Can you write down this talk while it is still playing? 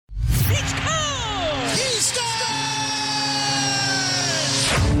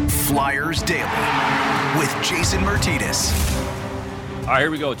Flyers Daily with Jason Myrtetus. All right,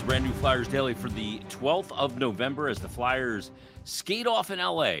 here we go. It's a brand new Flyers Daily for the 12th of November as the Flyers skate off in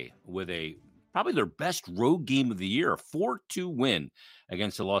L.A. with probably their best road game of the year, a 4-2 win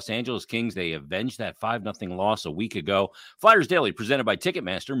against the Los Angeles Kings. They avenged that 5-0 loss a week ago. Flyers Daily presented by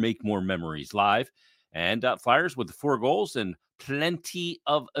Ticketmaster. Make more memories live. And Flyers with 4 goals and plenty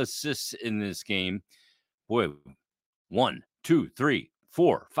of assists in this game. Boy, 1, 2, 3,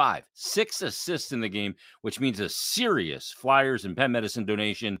 4, 5, 6 assists in the game, which means a serious Flyers and Penn Medicine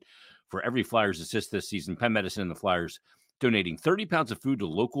donation for every Flyers assist this season. Penn Medicine and the Flyers donating 30 pounds of food to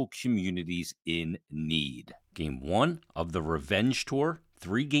local communities in need. Game 1 of the Revenge Tour,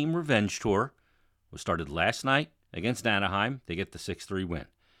 3-game Revenge Tour, was started last night against Anaheim. They get the 6-3 win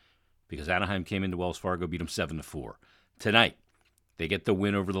because Anaheim came into Wells Fargo, beat them 7-4. Tonight, they get the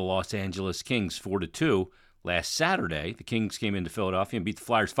win over the Los Kings, 4-2. Last Saturday, the Kings came into Philadelphia and beat the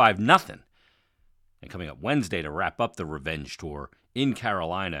Flyers 5-0. And coming up Wednesday to wrap up the Revenge Tour in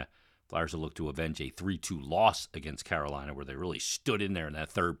Carolina, Flyers will look to avenge a 3-2 loss against Carolina, where they really stood in there in that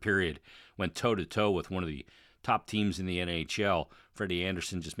third period, went toe-to-toe with one of the top teams in the NHL. Freddie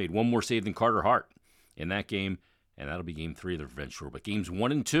Anderson just made one more save than Carter Hart in that game, and that'll be Game 3 of the Revenge Tour. But Games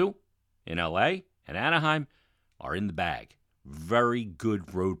 1 and 2 in L.A. and Anaheim are in the bag. Very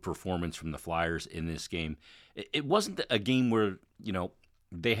good road performance from the Flyers in this game. It wasn't a game where,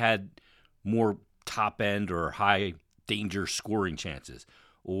 they had more top-end or high-danger scoring chances,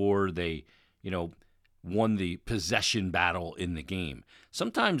 or they, won the possession battle in the game.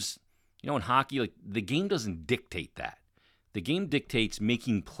 Sometimes, in hockey, the game doesn't dictate that. The game dictates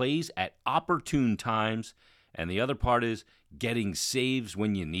making plays at opportune times, and the other part is getting saves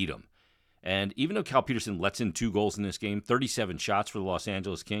when you need them. And even though Cal Petersen lets in 2 goals in this game, 37 shots for the Los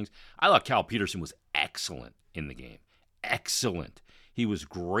Angeles Kings, I thought Cal Petersen was excellent in the game. Excellent. He was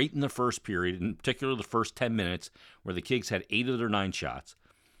great in the first period, in particular the first 10 minutes, where the Kings had 8 of their 9 shots.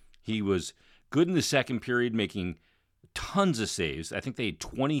 He was good in the second period, making tons of saves. I think they had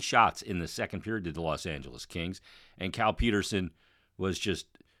 20 shots in the second period to the Los Angeles Kings. And Cal Petersen was just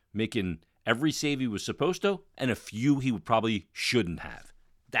making every save he was supposed to, and a few he probably shouldn't have.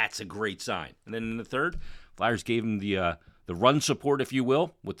 That's a great sign. And then in the third, Flyers gave him the run support, if you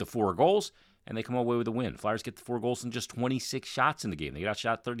will, with the 4 goals, and they come away with a win. Flyers get the 4 goals and just 26 shots in the game. They got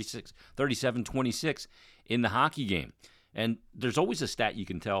shot 37-26 in the hockey game. And there's always a stat you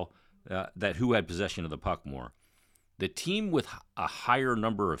can tell that who had possession of the puck more. The team with a higher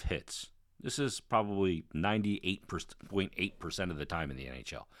number of hits, this is probably 98.8% of the time in the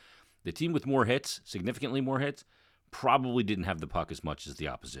NHL. The team with more hits, significantly more hits, probably didn't have the puck as much as the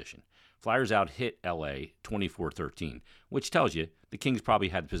opposition. Flyers out-hit L.A. 24-13, which tells you the Kings probably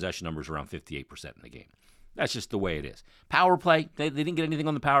had possession numbers around 58% in the game. That's just the way it is. Power play, they didn't get anything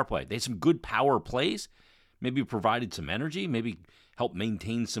on the power play. They had some good power plays, maybe provided some energy, maybe helped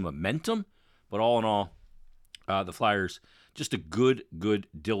maintain some momentum. But all in all, the Flyers, just a good,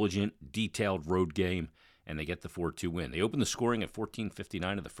 diligent, detailed road game, and they get the 4-2 win. They open the scoring at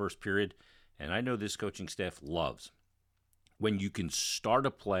 14:59 of the first period, and I know this coaching staff loves when you can start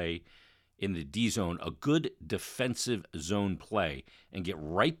a play in the D zone, a good defensive zone play, and get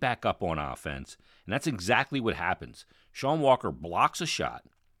right back up on offense. And that's exactly what happens. Sean Walker blocks a shot,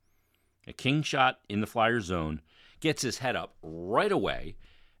 a King shot in the Flyers zone, gets his head up right away,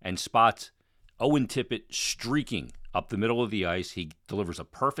 and spots Owen Tippett streaking up the middle of the ice. He delivers a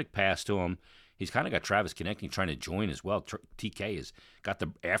perfect pass to him. He's kind of got Travis Konecny trying to join as well. TK has got the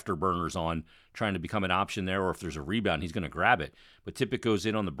afterburners on, trying to become an option there, or if there's a rebound, he's going to grab it. But Tippett goes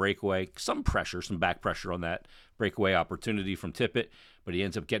in on the breakaway. Some pressure, some back pressure on that breakaway opportunity from Tippett, but he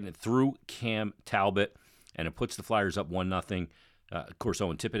ends up getting it through Cam Talbot, and it puts the Flyers up 1-0. Of course,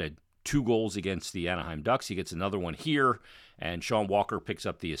 Owen Tippett had 2 goals against the Anaheim Ducks. He gets another one here, and Sean Walker picks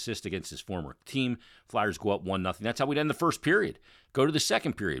up the assist against his former team. Flyers go up 1-0. That's how we'd end the first period. Go to the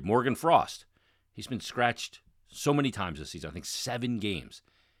second period. Morgan Frost. He's been scratched so many times this season, I think 7 games.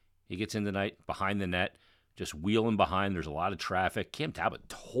 He gets in tonight behind the net, just wheeling behind. There's a lot of traffic. Cam Talbot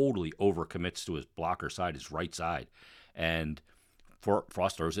totally overcommits to his blocker side, his right side. And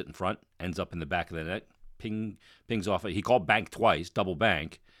Frost throws it in front, ends up in the back of the net, pings off. He called bank twice, double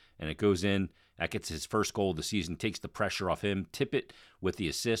bank, and it goes in. That gets his first goal of the season, takes the pressure off him. Tippett with the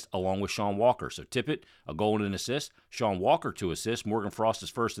assist along with Sean Walker. So Tippett, a goal and an assist. Sean Walker, 2 assists. Morgan Frost is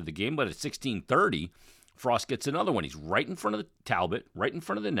first of the game, but at 16:30, Frost gets another one. He's right in front of the Talbot, right in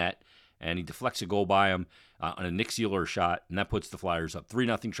front of the net, and he deflects a goal by him on a Nick Seeler shot, and that puts the Flyers up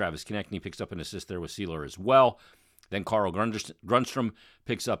 3-0. Travis Konecny picks up an assist there with Seeler as well. Then Carl Grundstrom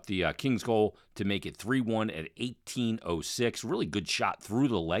picks up the Kings goal to make it 3-1 at 18:06. Really good shot through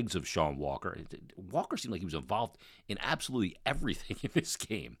the legs of Sean Walker. Walker seemed like he was involved in absolutely everything in this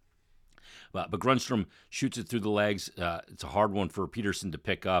game. But Grundstrom shoots it through the legs. It's a hard one for Petersen to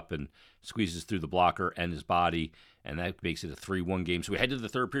pick up and squeezes through the blocker and his body, and that makes it a 3-1 game. So we head to the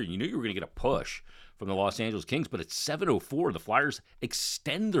third period. You knew you were going to get a push from the Los Angeles Kings, but at 7:04, the Flyers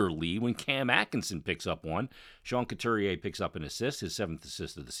extend their lead when Cam Atkinson picks up one. Sean Couturier picks up an assist, his 7th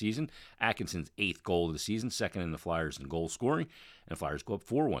assist of the season. Atkinson's 8th goal of the season, second in the Flyers in goal scoring. And the Flyers go up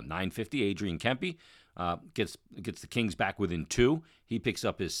 4-1. 9:50, Adrian Kempe gets the Kings back within 2. He picks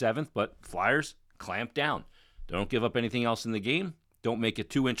up his 7th, but Flyers clamp down. Don't give up anything else in the game. Don't make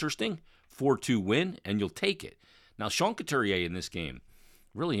it too interesting. 4-2 win, and you'll take it. Now, Sean Couturier in this game,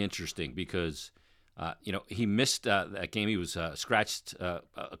 really interesting because he missed that game. He was scratched a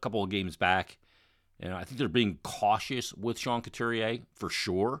couple of games back. I think they're being cautious with Sean Couturier for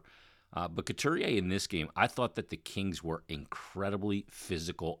sure. But Couturier in this game, I thought that the Kings were incredibly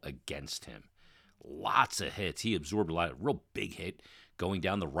physical against him. Lots of hits. He absorbed a real big hit going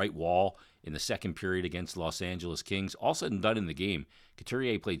down the right wall in the second period against Los Angeles Kings. All said and done in the game,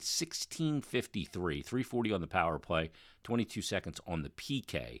 Couturier played 16:53, 3:40 on the power play, 22 seconds on the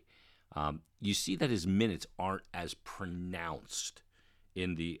PK. You see that his minutes aren't as pronounced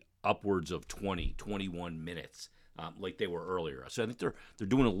in the upwards of 20, 21 minutes like they were earlier. So I think they're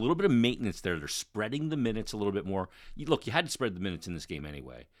doing a little bit of maintenance there. They're spreading the minutes a little bit more. You had to spread the minutes in this game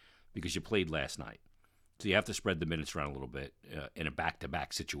anyway because you played last night. So you have to spread the minutes around a little bit in a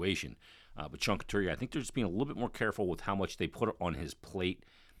back-to-back situation. But Sean Couturier, I think they're just being a little bit more careful with how much they put on his plate.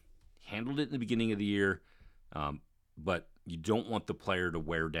 Handled it in the beginning of the year, but you don't want the player to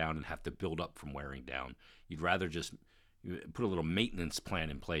wear down and have to build up from wearing down. You'd rather just put a little maintenance plan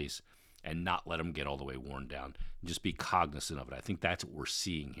in place and not let him get all the way worn down. Just be cognizant of it. I think that's what we're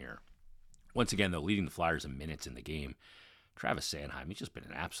seeing here. Once again, though, leading the Flyers in minutes in the game, Travis Sanheim, he's just been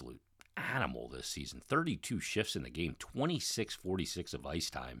an absolute animal this season. 32 shifts in the game, 26:46 of ice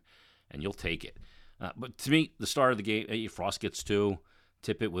time, and you'll take it. But to me, the star of the game, Frost gets 2,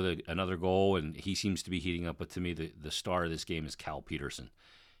 Tippett with another goal, and he seems to be heating up. But to me, the star of this game is Cal Petersen.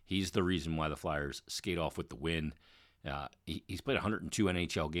 He's the reason why the Flyers skate off with the win. He's played 102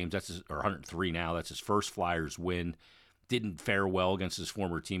 NHL games, or 103 now. That's his first Flyers win. Didn't fare well against his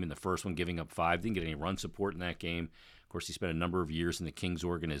former team in the first one, giving up 5. Didn't get any run support in that game. Of course, he spent a number of years in the Kings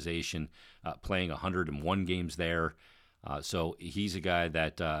organization, playing 101 games there. So he's a guy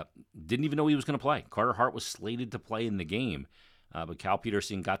that didn't even know he was going to play. Carter Hart was slated to play in the game, but Cal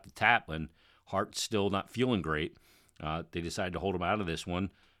Petersen got the tap when Hart's still not feeling great. They decided to hold him out of this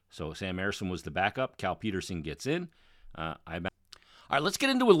one. So Sam Ersson was the backup. Cal Petersen gets in. All right, let's get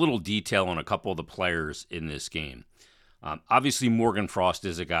into a little detail on a couple of the players in this game. Obviously, Morgan Frost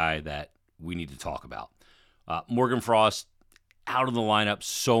is a guy that we need to talk about. Morgan Frost out of the lineup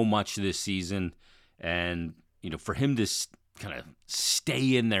so much this season, and for him to kind of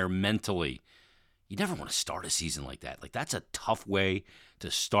stay in there mentally, you never want to start a season like that. Like, that's a tough way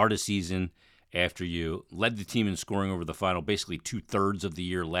to start a season after you led the team in scoring over the final basically 2/3 of the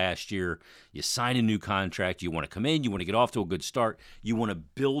year last year. You sign a new contract. You want to come in. You want to get off to a good start. You want to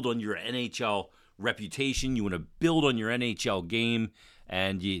build on your NHL reputation. You want to build on your NHL game,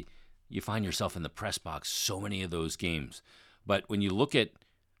 and you find yourself in the press box so many of those games. But when you look at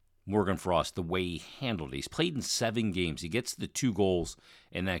Morgan Frost, the way he handled it, he's played in 7 games. He gets the 2 goals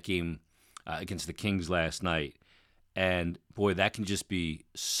in that game against the Kings last night. And, boy, that can just be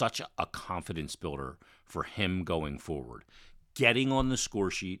such a confidence builder for him going forward. Getting on the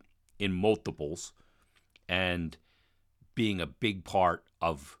score sheet in multiples and being a big part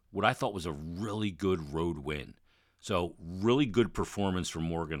of what I thought was a really good road win. So, really good performance from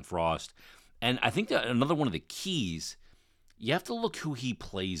Morgan Frost. And I think that another one of the keys, you have to look who he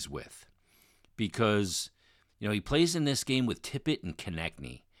plays with. Because, he plays in this game with Tippett and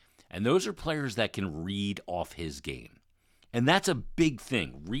Konechny. And those are players that can read off his game. And that's a big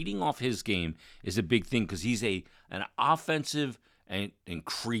thing. Reading off his game is a big thing because he's an offensive and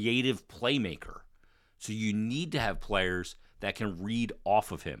creative playmaker. So you need to have players that can read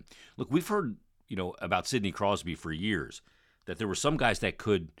off of him. Look, we've heard, about Sidney Crosby for years, that there were some guys that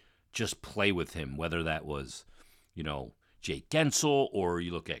could just play with him, whether that was, Jake Gensel, or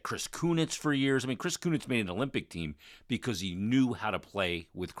you look at Chris Kunitz for years. I mean, Chris Kunitz made an Olympic team because he knew how to play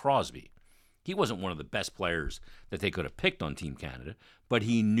with Crosby. He wasn't one of the best players that they could have picked on Team Canada, but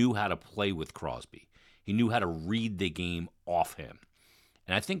he knew how to play with Crosby. He knew how to read the game off him.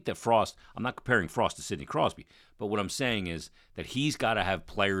 And I think that Frost, I'm not comparing Frost to Sidney Crosby, but what I'm saying is that he's got to have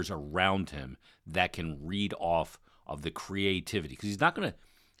players around him that can read off of the creativity, because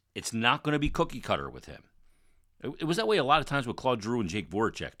it's not going to be cookie cutter with him. It was that way a lot of times with Claude Giroux and Jake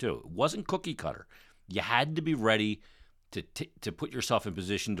Voracek too. It wasn't cookie cutter. You had to be ready to put yourself in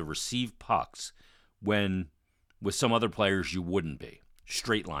position to receive pucks when with some other players you wouldn't be.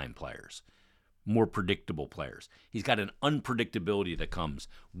 Straight line players, more predictable players. He's got an unpredictability that comes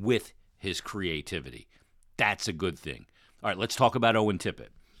with his creativity. That's a good thing. All right, let's talk about Owen Tippett.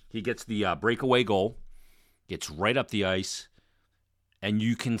 He gets the breakaway goal, gets right up the ice, and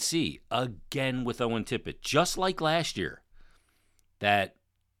you can see, again with Owen Tippett, just like last year, that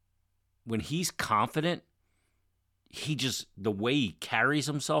when he's confident, the way he carries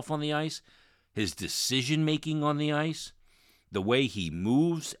himself on the ice, his decision-making on the ice, the way he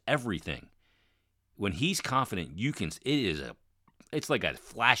moves, everything. When he's confident, it's like a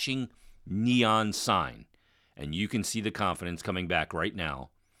flashing neon sign, and you can see the confidence coming back right now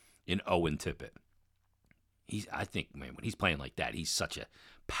in Owen Tippett. I think, when he's playing like that, he's such a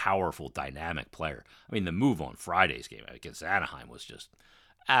powerful, dynamic player. I mean, the move on Friday's game against Anaheim was just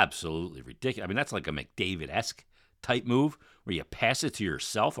absolutely ridiculous. I mean, that's like a McDavid-esque type move where you pass it to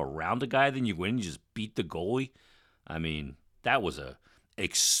yourself around a guy, then you win, you just beat the goalie. I mean, that was a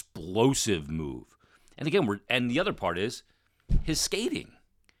explosive move. And again, and the other part is his skating.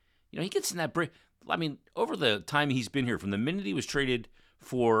 He gets in that break. I mean, over the time he's been here, from the minute he was traded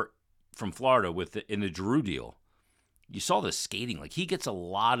from Florida in the Giroux deal, you saw the skating. Like, he gets a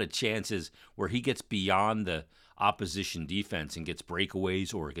lot of chances where he gets beyond the opposition defense and gets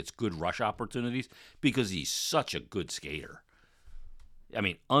breakaways or gets good rush opportunities because he's such a good skater. I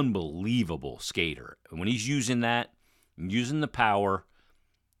mean, unbelievable skater. And when he's using that, using the power,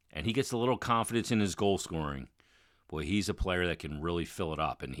 and he gets a little confidence in his goal scoring, boy, he's a player that can really fill it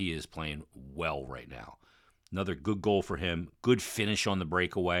up, and he is playing well right now. Another good goal for him, good finish on the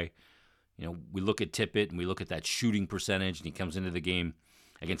breakaway. We look at Tippett, and we look at that shooting percentage, and he comes into the game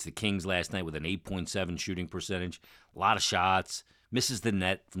against the Kings last night with an 8.7 shooting percentage. A lot of shots, misses the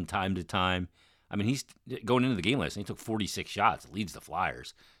net from time to time. I mean, he's going into the game last night, he took 46 shots, leads the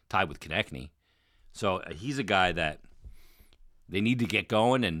Flyers, tied with Konechny. So he's a guy that they need to get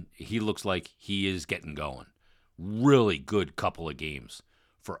going, and he looks like he is getting going. Really good couple of games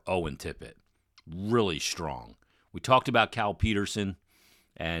for Owen Tippett. Really strong. We talked about Cal Petersen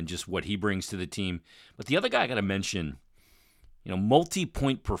and just what he brings to the team. But the other guy I got to mention,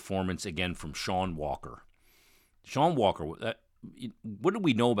 multi-point performance again from Sean Walker. Sean Walker, what did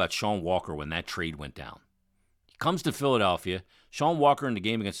we know about Sean Walker when that trade went down? He comes to Philadelphia. Sean Walker in the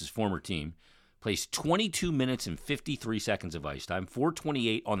game against his former team plays 22 minutes and 53 seconds of ice time,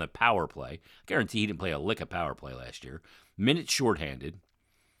 4:28 on the power play. I guarantee he didn't play a lick of power play last year. Minutes shorthanded.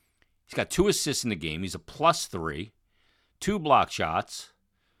 He's got 2 assists in the game. He's a +3, 2 block shots.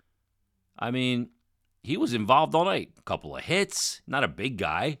 I mean, he was involved all night. A couple of hits, not a big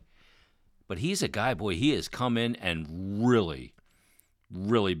guy. But he's a guy, boy, he has come in and really,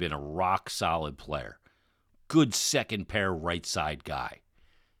 really been a rock-solid player. Good second pair right side guy.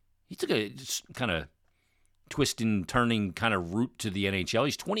 He took a kind of twisting, turning kind of route to the NHL.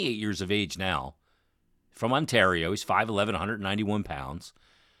 He's 28 years of age now. From Ontario. He's 5'11", 191 pounds.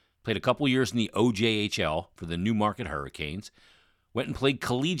 Played a couple years in the OJHL for the Newmarket Hurricanes. Went and played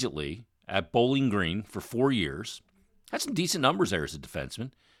collegiately at Bowling Green for 4 years. Had some decent numbers there as a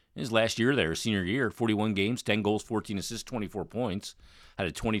defenseman. In his last year there, senior year, 41 games, 10 goals, 14 assists, 24 points. Had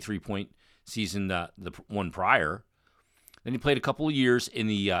a 23-point season the one prior. Then he played a couple of years in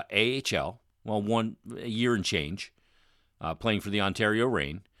the AHL. Well, a year and change, playing for the Ontario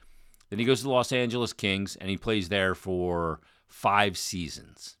Reign. Then he goes to the Los Angeles Kings, and he plays there for 5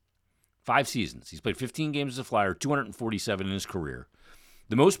 seasons. 5 seasons. He's played 15 games as a Flyer, 247 in his career.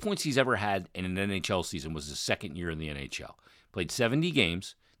 The most points he's ever had in an NHL season was his second year in the NHL. Played 70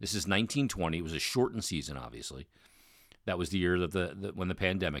 games. This is 1920. It was a shortened season, obviously. That was the year that when the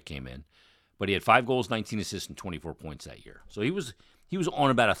pandemic came in. But he had 5 goals, 19 assists, and 24 points that year. So he was on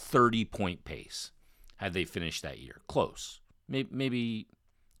about a 30-point pace had they finished that year. Close. Maybe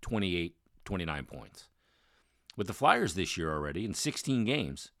 28, 29 points. With the Flyers this year already, in 15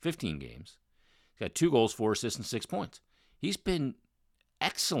 games, he's got 2 goals, 4 assists, and 6 points. He's been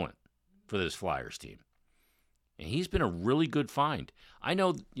excellent for this Flyers team. And he's been a really good find. I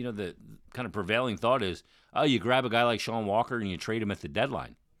know, the kind of prevailing thought is, you grab a guy like Sean Walker and you trade him at the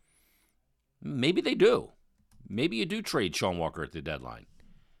deadline. Maybe they do. Maybe you do trade Sean Walker at the deadline.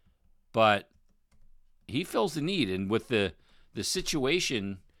 But he fills the need. And with the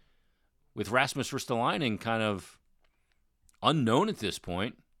situation with Rasmus Ristolainen kind of unknown at this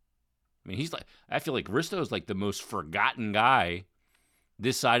point, I mean, I feel like Risto is like the most forgotten guy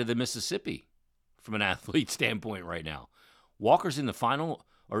this side of the Mississippi from an athlete standpoint right now. Walker's in the final,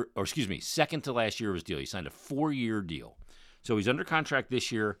 second to last year of his deal. He signed a 4-year deal. So he's under contract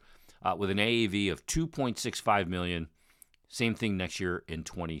this year with an AAV of $2.65 million. Same thing next year in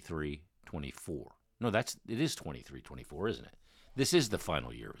 23-24. No, it is 23-24, isn't it? This is the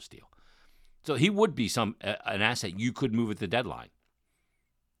final year of his deal. So he would be an asset you could move at the deadline.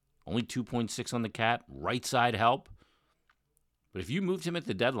 Only 2.6 on the cap, right side help. But if you moved him at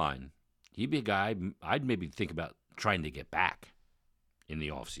the deadline, he'd be a guy I'd maybe think about trying to get back in the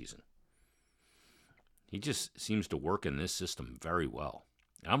offseason. He just seems to work in this system very well.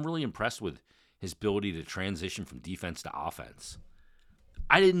 And I'm really impressed with his ability to transition from defense to offense.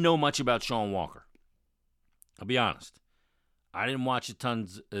 I didn't know much about Sean Walker. I'll be honest. I didn't watch a ton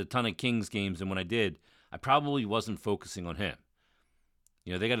of Kings games, and when I did, I probably wasn't focusing on him.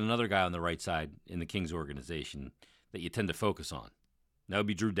 You know, they got another guy on the right side in the Kings organization that you tend to focus on. That would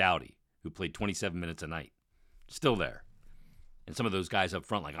be Drew Doughty, who played 27 minutes a night. Still there. And some of those guys up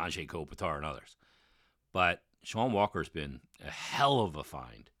front like Anze Kopitar and others. But Sean Walker's been a hell of a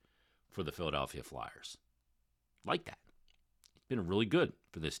find for the Philadelphia Flyers. Like that. He's been really good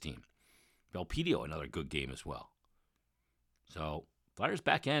for this team. Belpedio, another good game as well. So, Flyers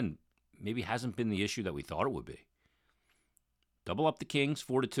back end maybe hasn't been the issue that we thought it would be. Double up the Kings,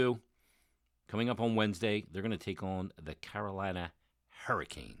 4-2. Coming up on Wednesday, they're going to take on the Carolina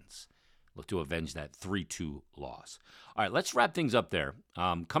Hurricanes. Look to avenge that 3-2 loss. All right, let's wrap things up there.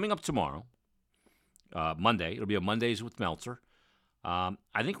 Coming up tomorrow, Monday, it'll be a Mondays with Meltzer. I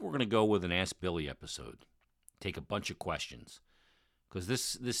think we're going to go with an Ask Billy episode. Take a bunch of questions. Because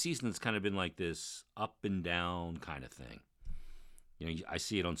this season has kind of been like this up and down kind of thing. You know, I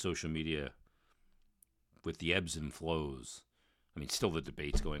see it on social media with the ebbs and flows. I mean, still the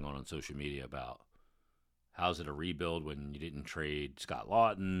debates going on social media about how's it a rebuild when you didn't trade Scott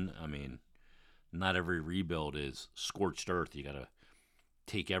Lawton. I mean, not every rebuild is scorched earth. You got to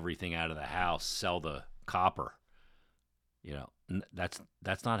take everything out of the house, sell the copper. You know, that's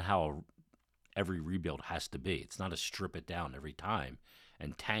not how every rebuild has to be. It's not a strip it down every time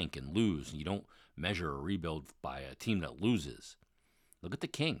and tank and lose. And you don't measure a rebuild by a team that loses. Look at the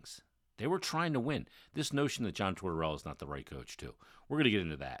Kings. They were trying to win. This notion that John Tortorella is not the right coach, too. We're going to get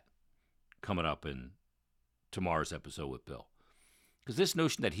into that coming up in tomorrow's episode with Bill. Because this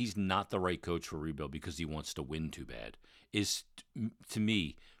notion that he's not the right coach for rebuild because he wants to win too bad is, to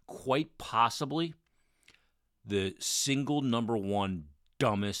me, quite possibly the single number one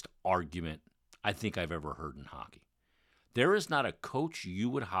dumbest argument I think I've ever heard in hockey. There is not a coach you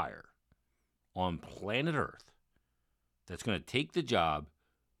would hire on planet Earth that's going to take the job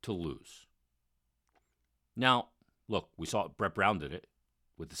to lose. Now, look, we saw Brett Brown did it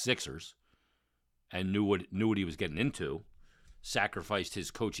with the Sixers and knew what he was getting into, sacrificed his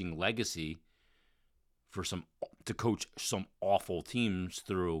coaching legacy to coach some awful teams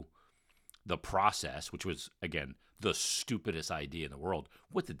through the process, which was, again, the stupidest idea in the world.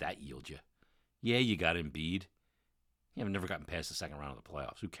 What did that yield you? Yeah, you got Embiid. You have never gotten past the second round of the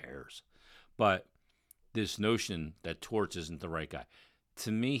playoffs. Who cares? But this notion that Torts isn't the right guy.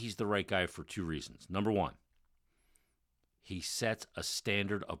 To me, he's the right guy for two reasons. Number one, he sets a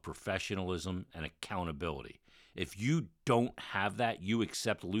standard of professionalism and accountability. If you don't have that, you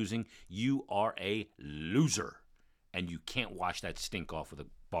accept losing, you are a loser. And you can't wash that stink off with a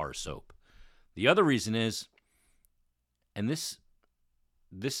bar of soap. The other reason is, and this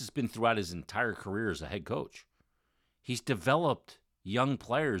has been throughout his entire career as a head coach, he's developed young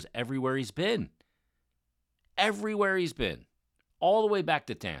players everywhere he's been. Everywhere he's been. All the way back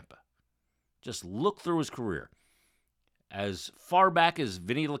to Tampa. Just look through his career. As far back as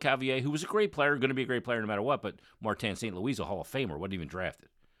Vinny LeCavier, who was a great player, going to be a great player no matter what, but Martin St. Louis, a Hall of Famer, wasn't even drafted.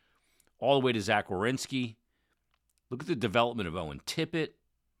 All the way to Zach Werenski. Look at the development of Owen Tippett.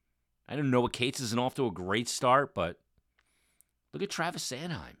 I don't know what Cates isn't off to a great start, but look at Travis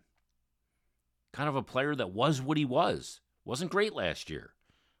Sanheim. Kind of a player that was what he was. Wasn't great last year.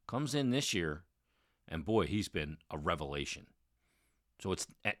 Comes in this year, and boy, he's been a revelation. So it's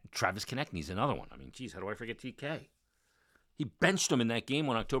Travis Konechny's another one. I mean, geez, how do I forget TK? He benched him in that game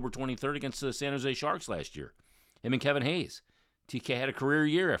on October 23rd against the San Jose Sharks last year. Him and Kevin Hayes. TK had a career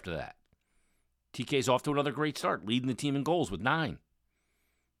year after that. TK's off to another great start, leading the team in goals with 9.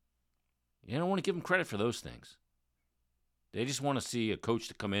 You don't want to give him credit for those things. They just want to see a coach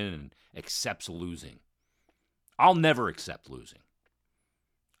to come in and accepts losing. I'll never accept losing.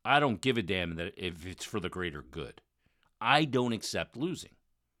 I don't give a damn that if it's for the greater good. I don't accept losing.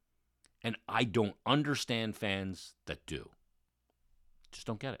 And I don't understand fans that do. Just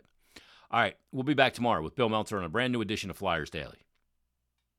don't get it. All right, we'll be back tomorrow with Bill Meltzer on a brand new edition of Flyers Daily.